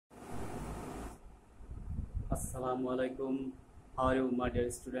Assalamu alaikum. How are you, my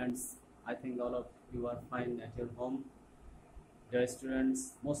dear students? I think all of you are fine at your home. Dear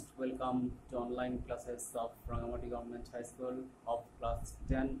students, most welcome to online classes of Rangamati Government High School of class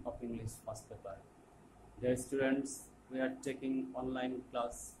 10 of English first paper. Dear students, we are taking online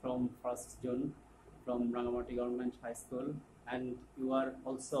class from 1st June from Rangamati Government High School, and you are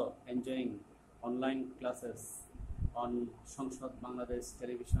also enjoying online classes on Shangshad Bangladesh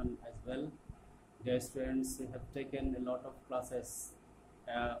television as well. Dear students, we have taken a lot of classes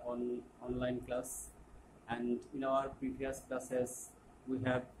on online class, and in our previous classes we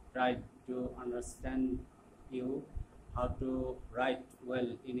have tried to understand you how to write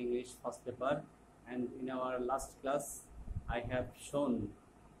well in English first paper, and in our last class I have shown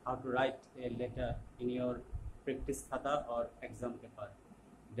how to write a letter in your practice khata or exam paper.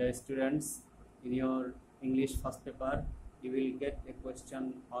 Dear students, in your English first paper you will get a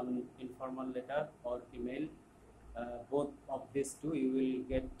question on informal letter or email. Both of these two you will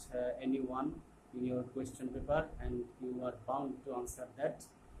get any one in your question paper, and you are bound to answer that.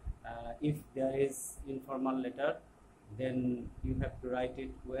 If there is informal letter, then you have to write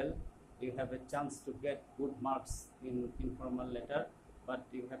it well. You have a chance to get good marks in informal letter, but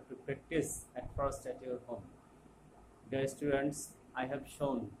you have to practice at first at your home. Dear students, I have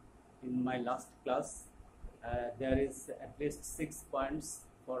shown in my last class there is at least 6 points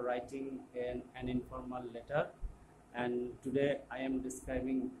for writing an informal letter, and today I am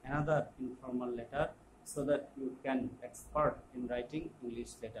describing another informal letter so that you can expert in writing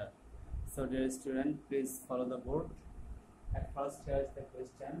English letter. So dear student, please follow the board. At first, here is the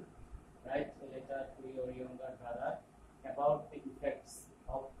question: write a letter to your younger brother about the effects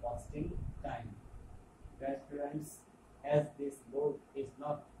of wasting time. Dear students, as this board is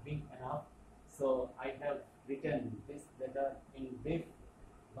not big enough, so I have written this letter in brief,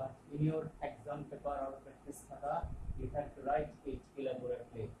 but in your exam paper or practice khata you have to write it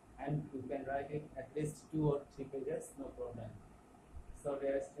elaborately, and you can write it at least 2 or 3 pages, no problem. So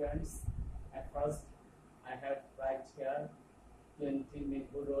dear students, at first I have write here 20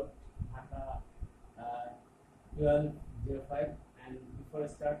 Mirpur Road, Dhaka 1205, and before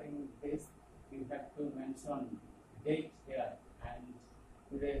starting this you have to mention date here, and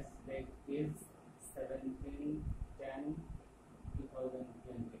today's date is 17/10/2020.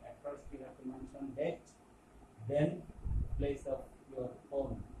 At first you have to mention date, then place of your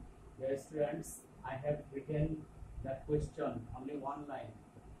home. Dear students, I have written the question only one line.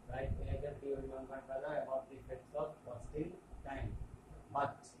 Write a letter to your younger brother about the effects of wasting time.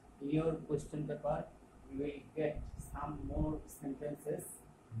 But in your question paper you will get some more sentences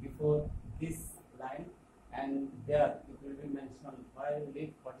before this line, and there it will be mentioned where you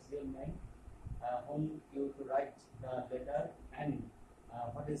live, what is your name, whom you to write the letter, and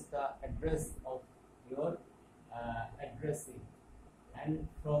what is the address of your addressee. And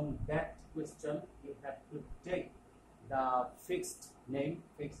from that question you have to take the fixed name,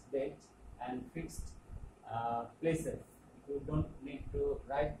 fixed date, and fixed places. You don't need to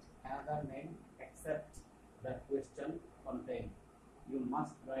write another name except the question contained. You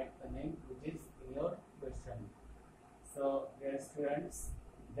must write the name which is in your question. So dear students,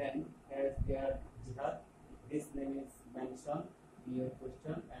 then here is their jihad. This name is mentioned in your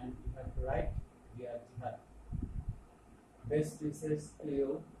question, and you have to write their jihad. Best wishes to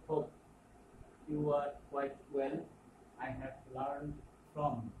you. Hope you are quite well. I have learned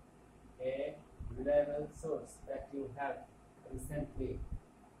from a reliable source that you have recently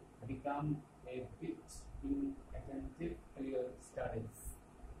become a bit inattentive to your studies.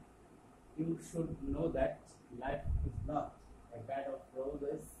 You should know that life is not a bed of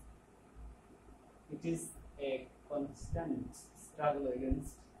roses. It is a constant struggle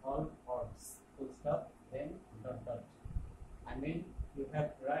against all odds. Full stop, then ... I mean, you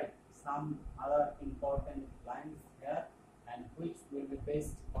have to write some other important lines here, and which will be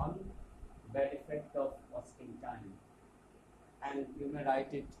based on bad effect of wasting time. And you may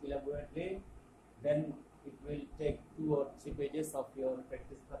write it elaborately, then it will take 2 or 3 pages of your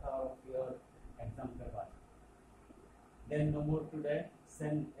practice khata or of your exam paper. Then no more today,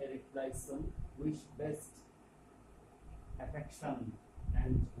 send a reply soon. Wish best affection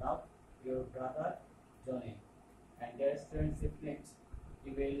and love, your brother Johnny. And dear students, if next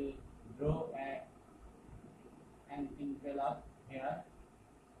you will draw an envelope here,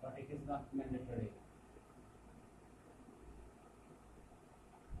 but it is not mandatory.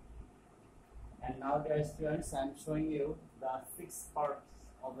 And now dear students, I am showing you the 6 parts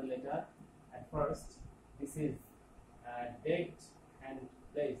of the letter. At first, this is date and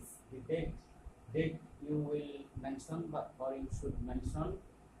place. The date you will mention, or you should mention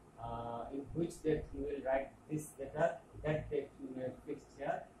in which date you will write this letter, that date you may fix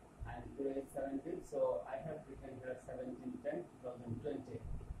here, and today is 17, so I have written here 17/10/2020,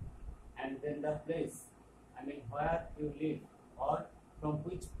 and then the place, I mean where you live or from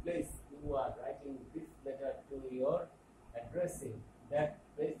which place you are writing this letter to your addressee, that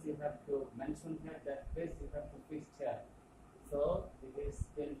place you have to mention here, that place you have to fix here. So it is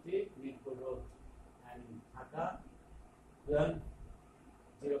 20 Mirpur Road and Dhaka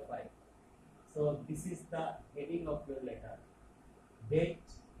 1205. So this is the heading of your letter. Date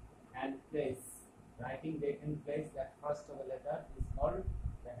and place. Writing date and place at first of a letter is called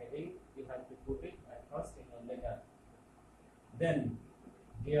the heading. You have to put it at first in your letter. Then,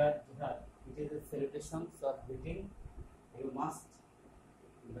 dear Jihad, it is a salutation or greeting. You must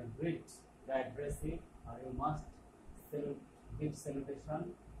greet the addressee, or you must give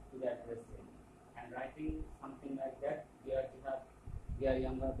salutation to the addressee. And writing something like that, dear Jihad, dear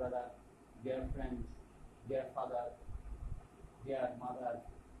younger brother, dear friend, dear father, dear mother,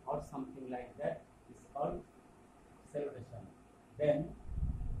 or something like that is called salutation. Then,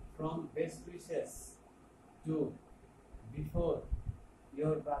 from best wishes to before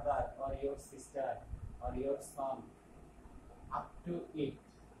your brother or your sister or your son up to it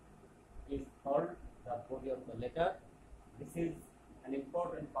is called the body of the letter. This is an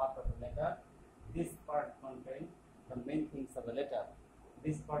important part of the letter. This part contains the main things of the letter.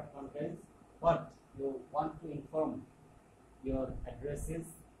 This part contains what you want to inform your addresses,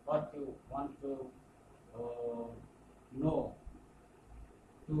 what you want to know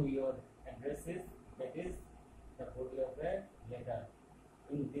to your addresses, that is the body of a letter.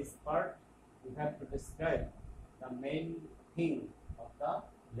 In this part, you have to describe the main thing of the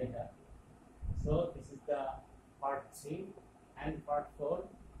letter. So this is the part 3, and part 4,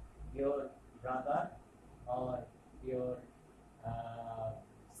 your brother or your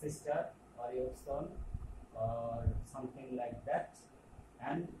sister or your son or something like that,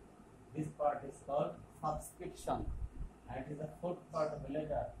 and this part is called subscription, and it is the 4th part of the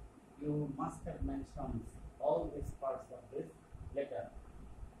letter. You must have mentioned all these parts of this letter.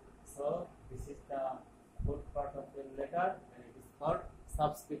 So this is the 4th part of the letter, and it is called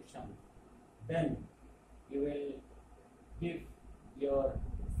subscription. Then you will give your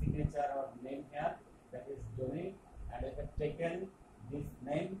signature or name here, that is Johnny, and I have taken this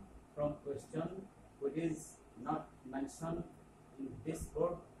name from question which is not mentioned in this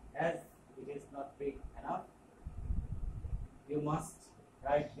board as it is not big enough. You must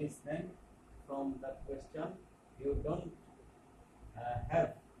write this name from the question. You don't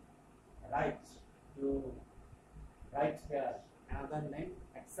have right to write here another name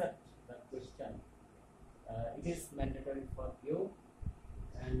except the question. It is mandatory for you,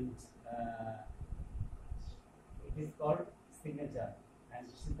 and it is called signature, and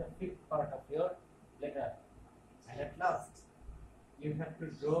this is the 5th part of your letter. And at last, you have to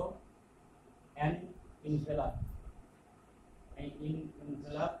draw an envelope. And in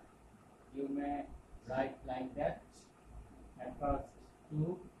envelope, you may write like that at first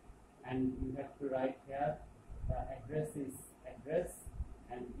to, and you have to write here the address is address,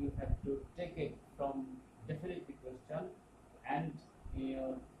 and you have to take it from definitive question, and in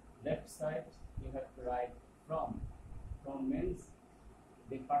your left side you have to write from. From means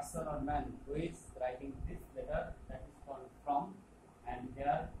the person or man who is writing this letter, that is called from, and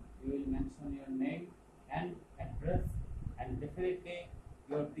here you will mention your name and address, and definitely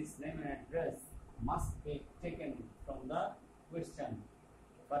your this name and address must be taken from the question.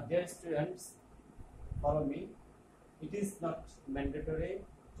 But dear students, follow me. It is not mandatory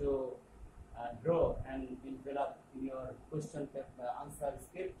to draw an envelope in your question answer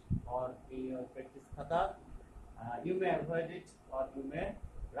script or in your practice khata. You may avoid it or you may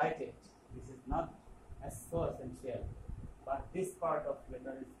write it. This is not as so essential. But this part of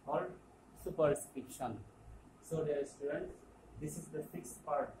letter is called superscription. So dear students, this is the 6th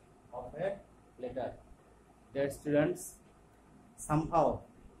part of a letter. Dear students, somehow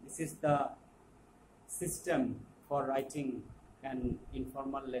this is the system for writing an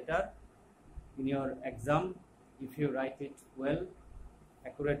informal letter. In your exam, if you write it well,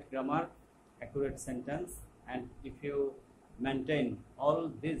 accurate grammar, accurate sentence, and if you maintain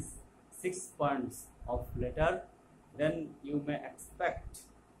all these 6 points of letter, then you may expect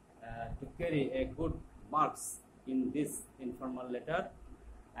to carry a good marks in this informal letter,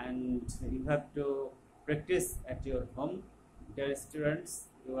 and you have to practice at your home. Dear students,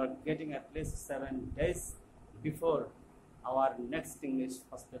 you are getting at least 7 days before our next English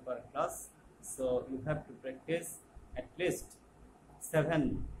first paper class, so you have to practice at least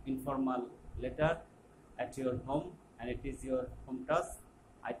 7 informal letter at your home, and it is your home task.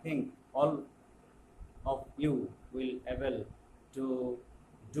 I think all of you will able to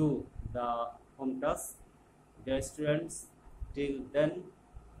do the home task. Dear students, till then,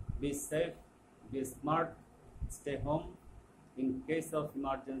 be safe, be smart, stay home. In case of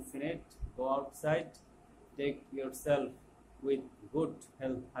emergency need, go outside. Take yourself with good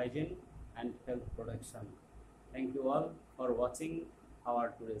health hygiene and health protection. Thank you all for watching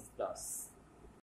our today's class.